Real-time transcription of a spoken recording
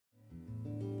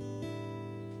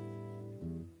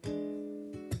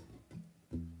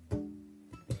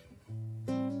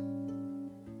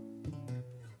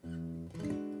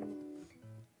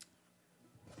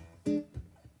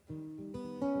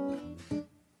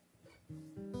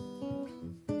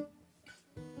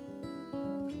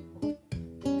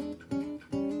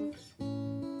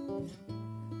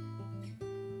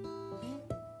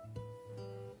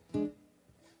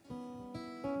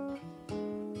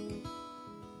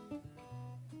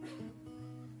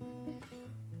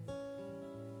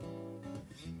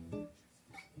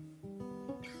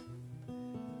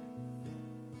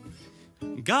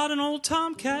got an old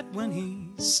tomcat when he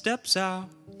steps out.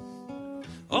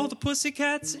 All the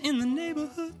pussycats in the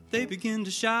neighborhood, they begin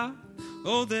to shout.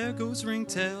 Oh, there goes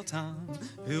Ringtail Tom,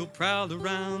 he'll prowl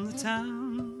around the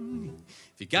town.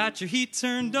 If you got your heat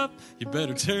turned up, you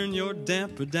better turn your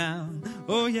damper down.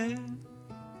 Oh, yeah.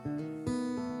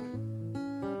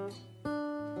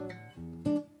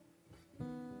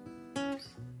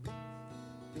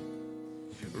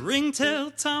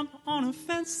 Ringtail Tom on a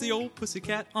fence, the old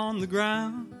pussycat on the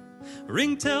ground.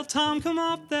 Ringtail Tom come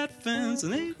off that fence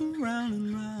and they go round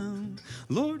and round.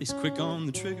 Lord, he's quick on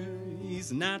the trigger,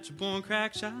 he's a natural born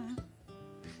crack shot.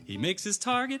 He makes his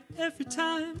target every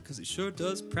time, 'cause he sure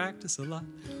does practice a lot.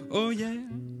 Oh yeah.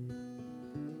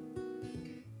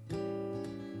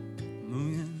 Oh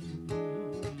yeah.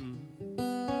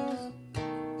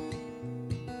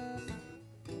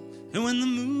 And when the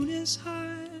moon is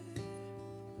high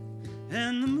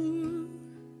and the moon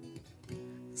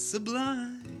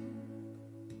sublime,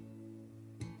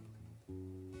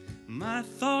 my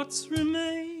thoughts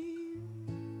remain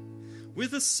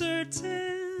with a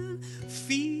certain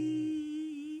feeling.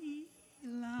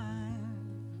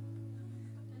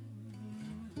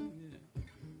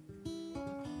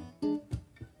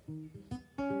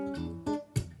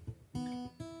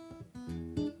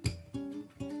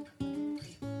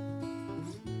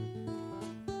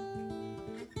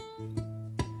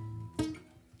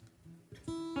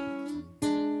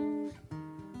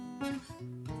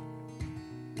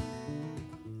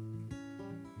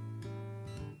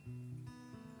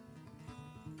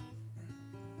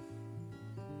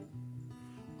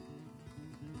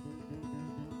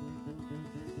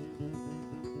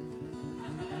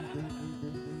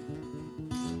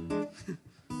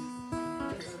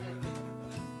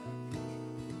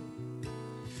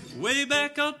 Way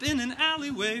back up in an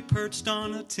alleyway, perched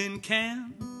on a tin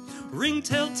can,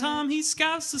 Ringtail Tom, he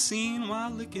scouts the scene while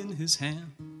licking his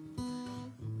hand.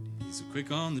 He's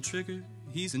quick on the trigger,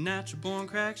 he's a natural born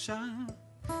crack shot.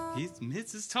 He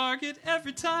hits his target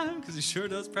every time, 'cause he sure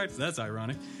does practice. That's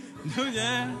ironic. Oh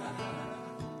yeah.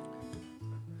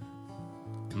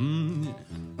 Yeah.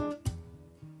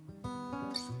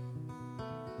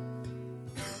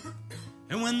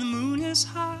 And when the moon is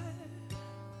high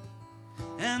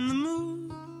and the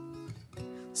moon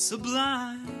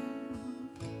sublime,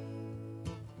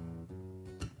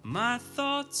 my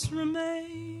thoughts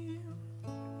remain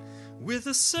with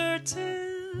a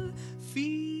certain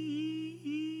feeling.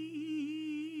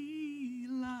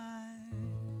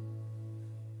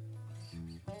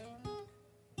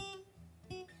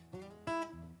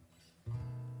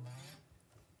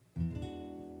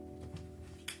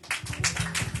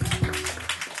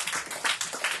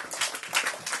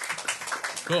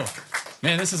 Cool.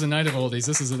 Man, this is a night of oldies.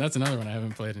 That's another one I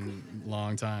haven't played in a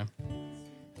long time.